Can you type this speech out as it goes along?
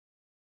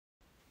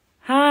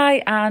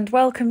Hi and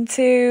welcome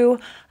to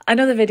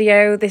another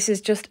video. This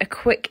is just a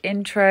quick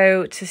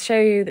intro to show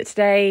you that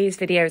today's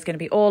video is going to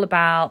be all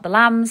about the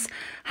lambs.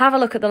 Have a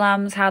look at the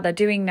lambs, how they're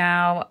doing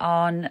now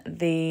on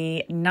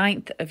the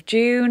 9th of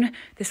June.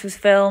 This was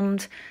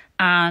filmed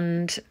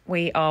and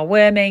we are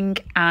worming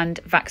and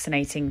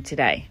vaccinating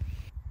today.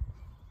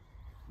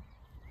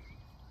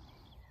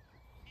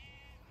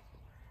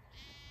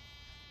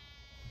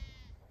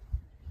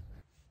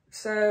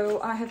 So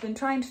I have been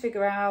trying to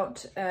figure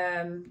out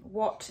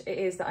what it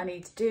is that I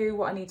need to do,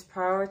 what I need to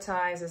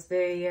prioritise, as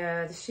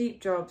the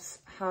sheep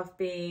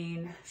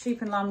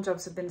and lamb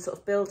jobs have been sort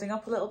of building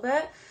up a little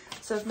bit.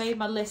 So I've made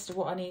my list of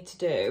what I need to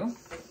do.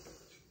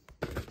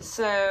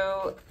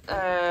 So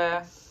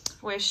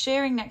we're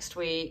shearing next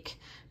week.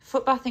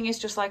 Foot bathing is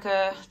just like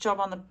a job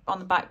on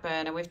the back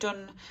burner. We've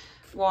done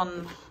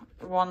one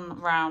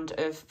round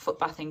of foot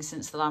bathing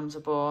since the lambs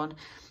were born.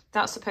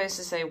 That's supposed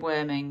to say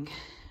worming.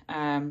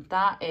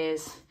 That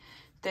is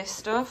this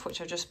stuff, which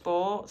I just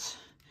bought,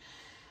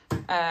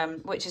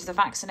 which is the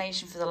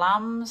vaccination for the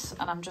lambs,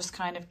 and I'm just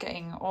kind of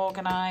getting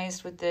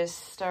organised with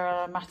this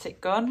Steril-O-Matic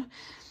gun,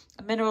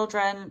 a mineral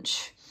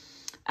drench,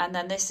 and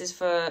then this is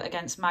for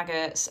against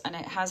maggots, and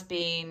it has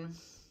been,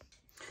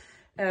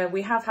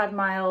 we have had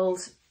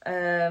mild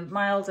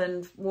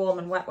and warm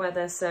and wet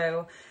weather,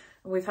 so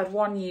we've had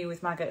one ewe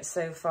with maggots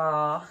so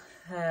far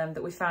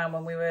that we found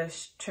when we were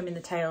trimming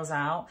the tails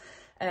out.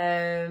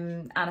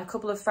 And a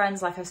couple of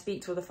friends, like I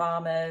speak to other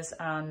farmers,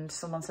 and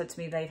someone said to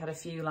me they've had a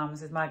few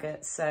lambs with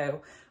maggots,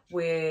 so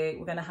we're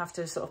going to have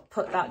to sort of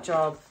put that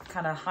job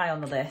kind of high on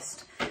the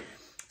list.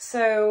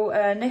 So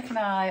Nick and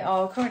I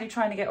are currently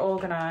trying to get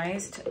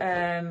organised,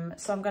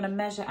 so I'm going to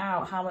measure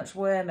out how much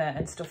wormer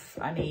and stuff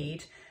I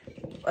need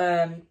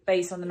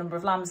based on the number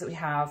of lambs that we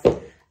have,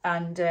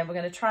 and we're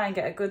going to try and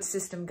get a good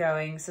system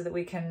going so that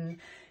we can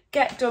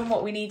get done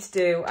what we need to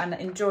do and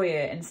enjoy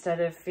it instead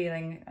of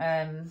feeling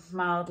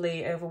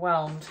mildly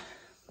overwhelmed.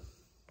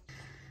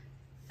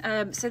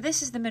 So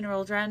this is the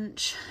mineral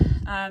drench,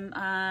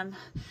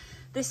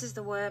 this is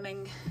the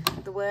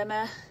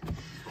wormer,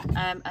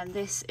 and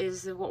this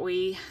is what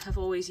we have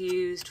always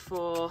used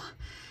for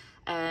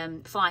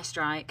fly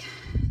strike.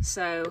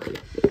 So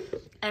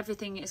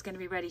everything is going to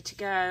be ready to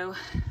go,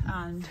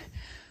 and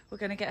we're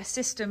going to get a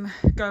system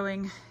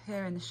going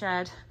here in the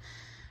shed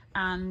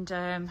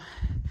and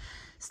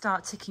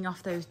start ticking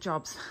off those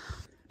jobs.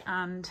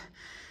 And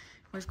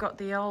we've got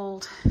the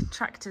old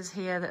tractors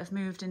here that have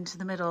moved into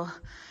the middle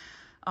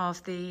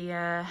of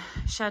the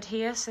shed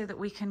here so that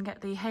we can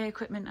get the hay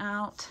equipment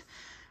out,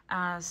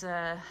 as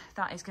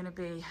that is going to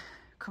be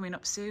coming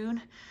up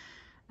soon.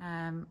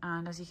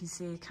 And as you can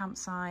see,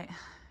 campsite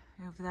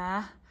over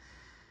there.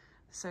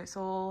 So it's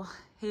all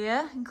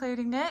here,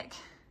 including Nick.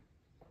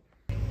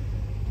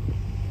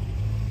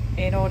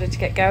 In order to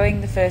get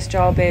going, the first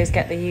job is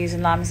get the ewes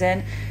and lambs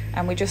in,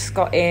 and we just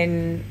got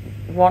in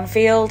one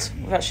field.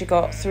 We've actually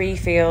got 3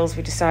 fields.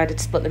 We decided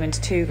to split them into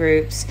 2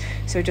 groups,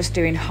 so we're just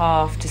doing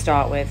half to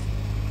start with.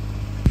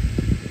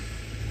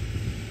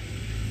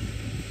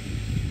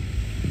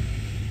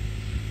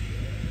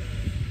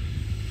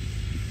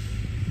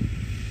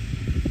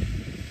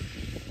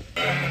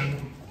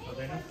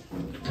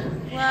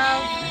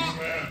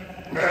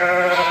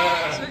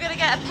 So we're going to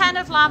get a pen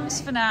of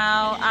lambs for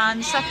now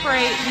and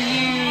separate the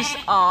ewes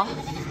off.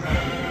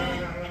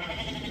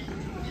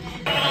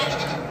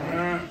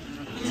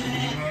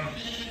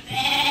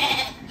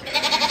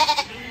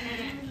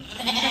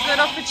 A good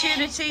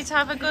opportunity to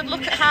have a good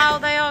look at how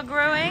they are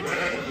growing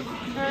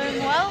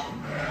well.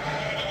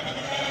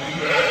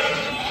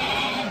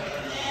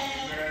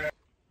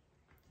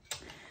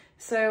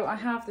 So I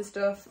have the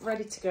stuff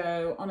ready to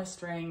go on a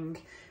string.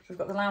 We've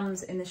got the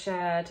lambs in the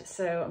shed,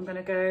 so I'm going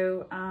to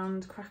go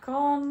and crack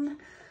on.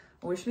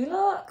 Wish me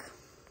luck.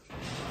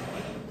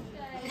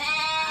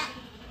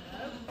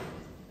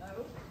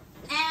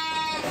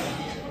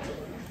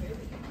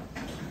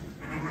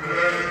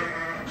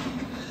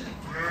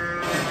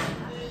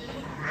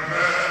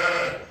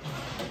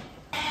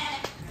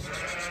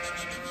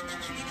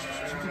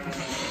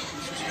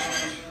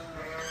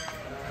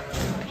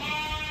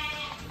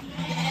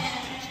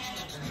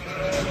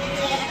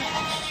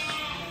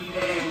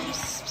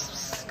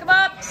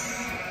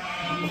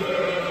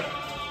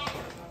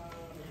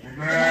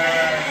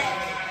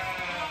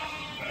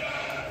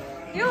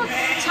 You're a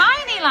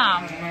tiny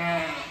lamb.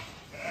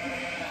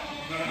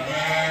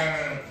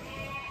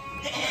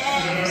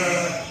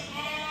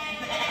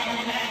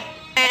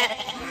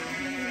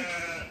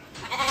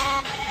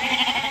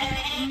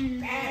 You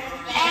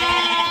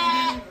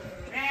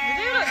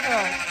do look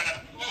good.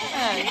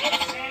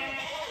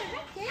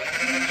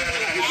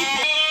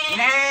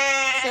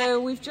 So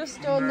we've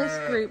just done this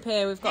group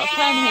here. We've got a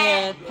pen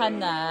here, pen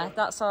there.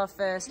 That's our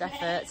first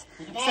effort.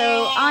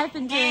 So I've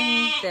been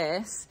doing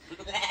this.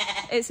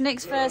 It's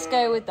Nick's first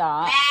go with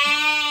that,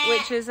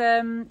 which is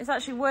it's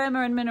actually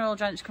wormer and mineral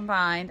drench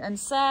combined. And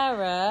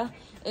Sarah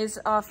is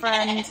our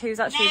friend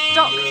who's actually a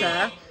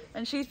doctor,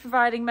 and she's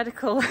providing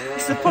medical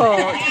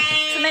support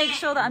to make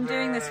sure that I'm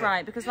doing this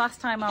right, because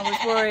last time I was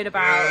worried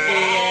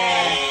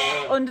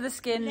about under the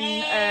skin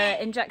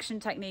injection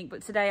technique,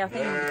 but today I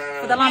think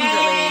for the lambs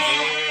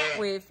at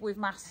least we've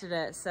mastered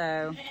it.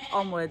 So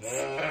onwards.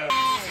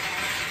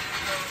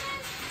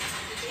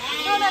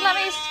 Go on then,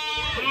 lammies.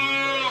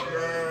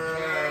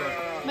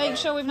 Make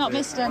sure we've not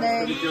missed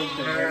any.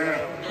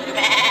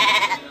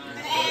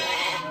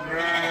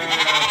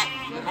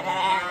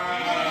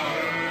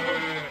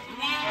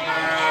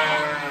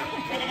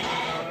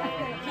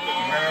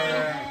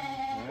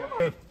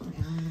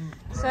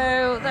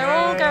 So they're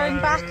all going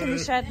back in the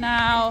shed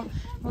now.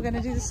 We're going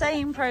to do the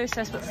same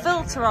process but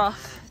filter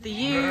off the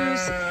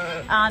ewes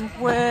and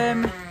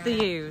worm the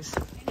ewes.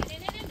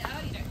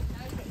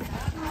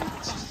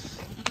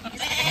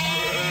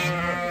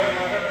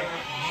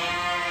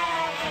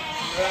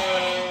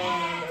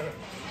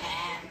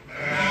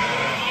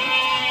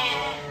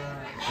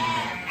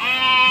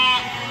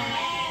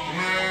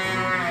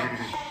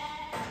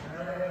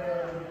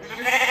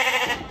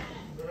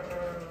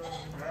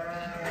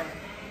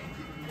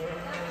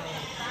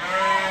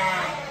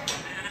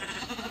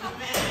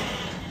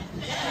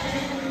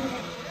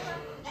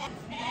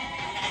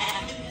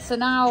 So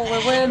now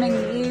we're worming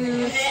the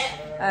ewes.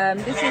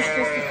 This is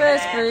just the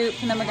first group,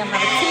 and then we're going to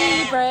have a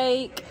tea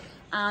break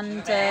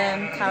and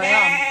carry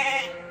on.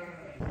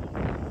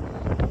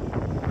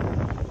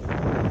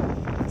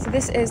 So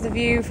this is the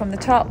view from the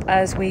top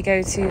as we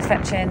go to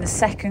fetch in the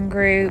second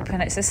group,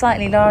 and it's a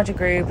slightly larger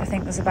group. I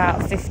think there's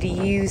about 50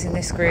 ewes in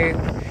this group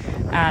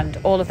and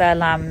all of their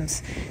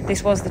lambs.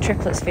 This was the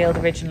triplets field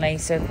originally,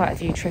 so quite a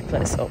few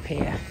triplets up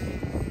here.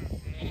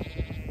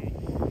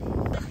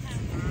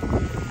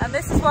 And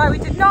this is why we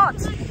did not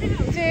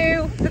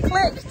do the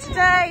click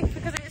today,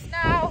 because it's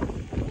now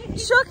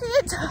chucking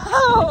it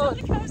down.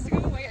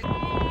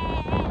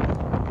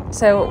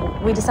 So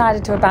we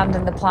decided to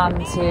abandon the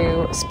plan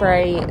to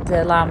spray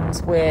the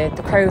lambs with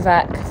the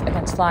Krovec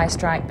against fly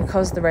strike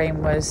because the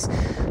rain was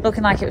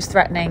looking like it was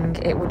threatening.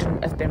 It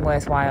wouldn't have been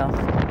worthwhile.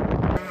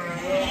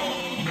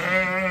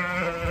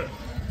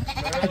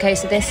 Okay,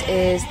 so this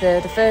is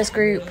the first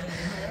group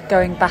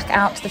going back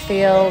out to the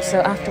field. So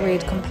after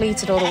we'd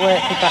completed all the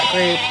work with that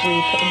group,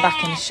 we put them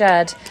back in the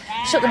shed,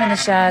 shut them in the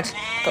shed,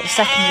 got the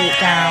second group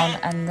down,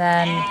 and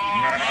then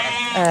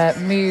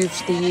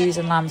moved the ewes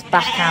and lambs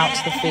back out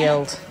to the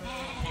field.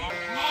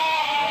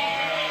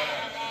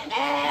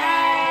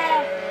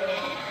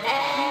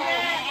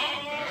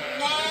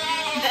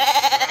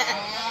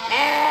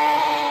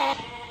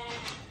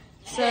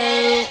 So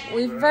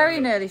we've very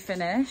nearly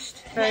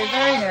finished, very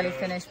nearly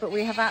finished, but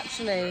we have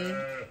actually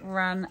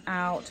ran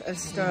out of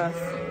stuff.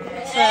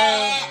 So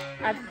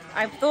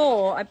I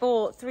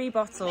bought 3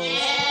 bottles.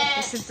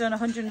 This has done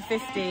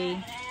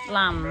 150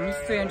 lambs,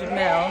 300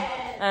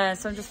 ml.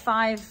 So I'm just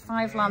five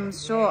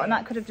lambs short, and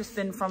that could have just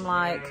been from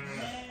like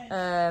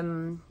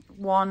one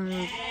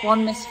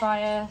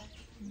misfire.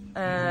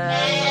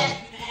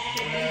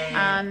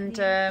 And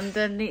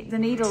the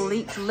needle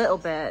leaked a little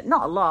bit,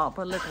 not a lot,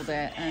 but a little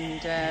bit.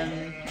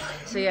 And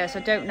so yes, I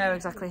don't know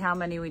exactly how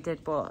many we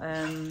did, but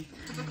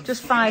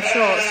just 5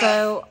 short.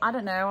 So I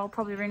don't know, I'll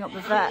probably ring up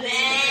the vet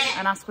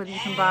and ask whether you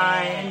can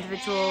buy an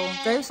individual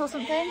dose or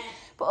something.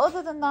 But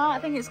other than that, I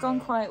think it's gone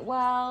quite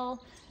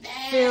well.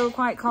 Feel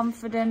quite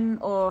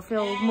confident, or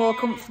feel more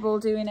comfortable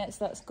doing it,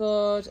 so that's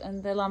good.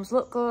 And the lambs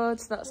look good,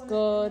 so that's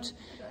good.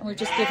 And we've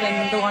just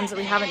given the ones that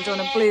we haven't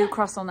done a blue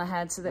cross on the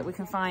head so that we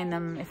can find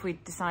them if we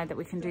decide that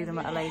we can do them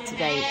at a later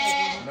date.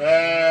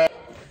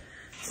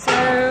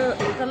 So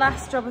the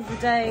last job of the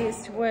day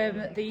is to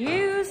worm the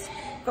ewes.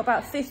 Got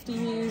about 50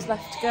 ewes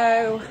left to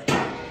go,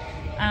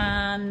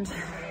 and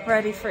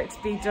ready for it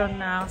to be done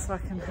now so I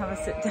can have a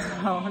sit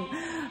down.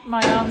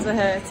 My arms are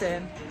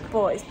hurting,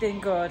 but it's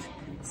been good.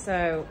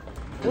 So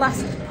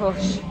last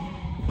push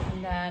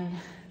and then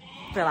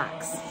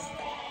relax.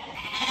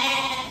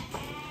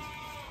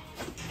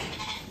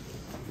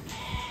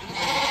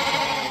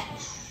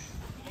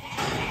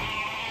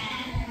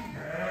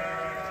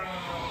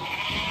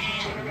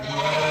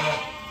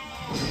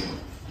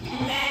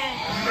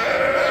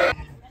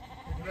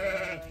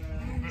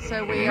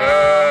 So we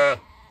are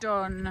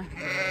done,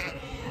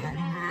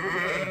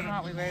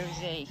 aren't we,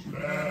 Rosie?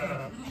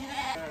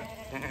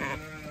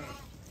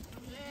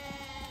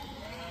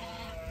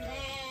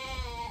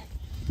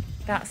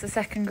 That's the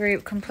second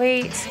group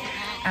complete,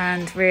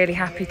 and really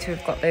happy to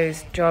have got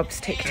those jobs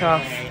ticked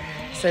off.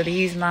 So the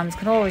ewes and lambs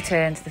can all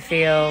return to the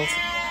field,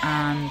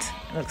 and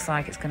it looks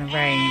like it's going to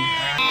rain.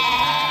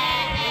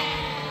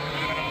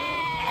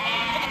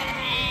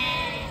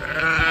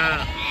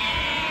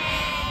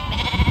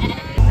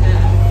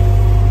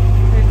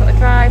 We've got to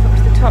drive up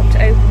to the top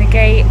to open the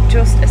gate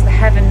just as the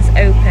heavens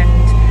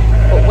opened,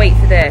 but wait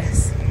for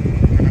this.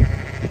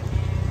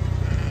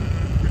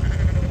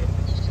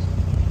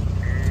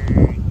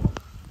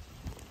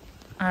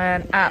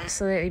 An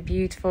absolutely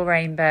beautiful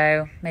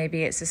rainbow.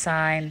 Maybe it's a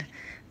sign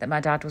that my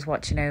dad was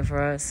watching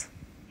over us.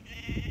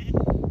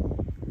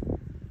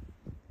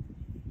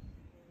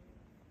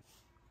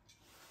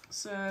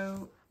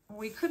 So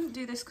we couldn't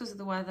do this because of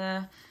the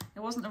weather.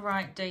 It wasn't the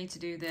right day to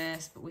do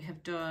this, but we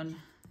have done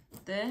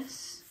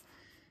this,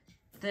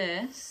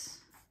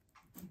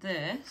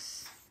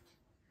 this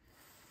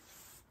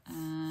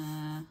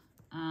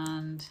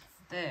and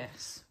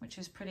this, which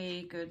is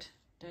pretty good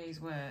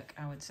day's work,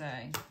 I would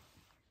say.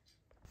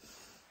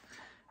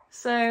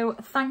 So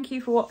thank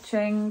you for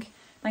watching.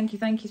 Thank you,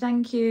 thank you,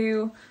 thank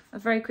you. I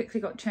very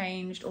quickly got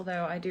changed,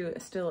 although I do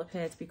still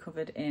appear to be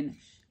covered in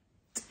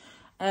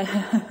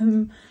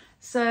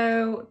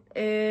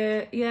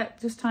yeah,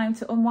 just time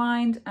to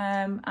unwind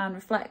and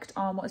reflect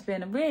on what's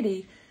been a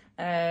really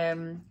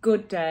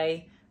good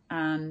day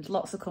and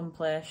lots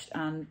accomplished.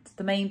 And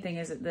the main thing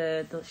is that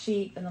the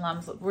sheep and the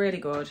lambs look really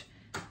good,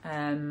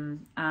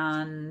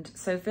 and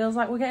so feels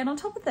like we're getting on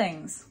top of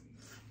things.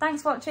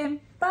 Thanks for watching.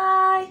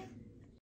 Bye.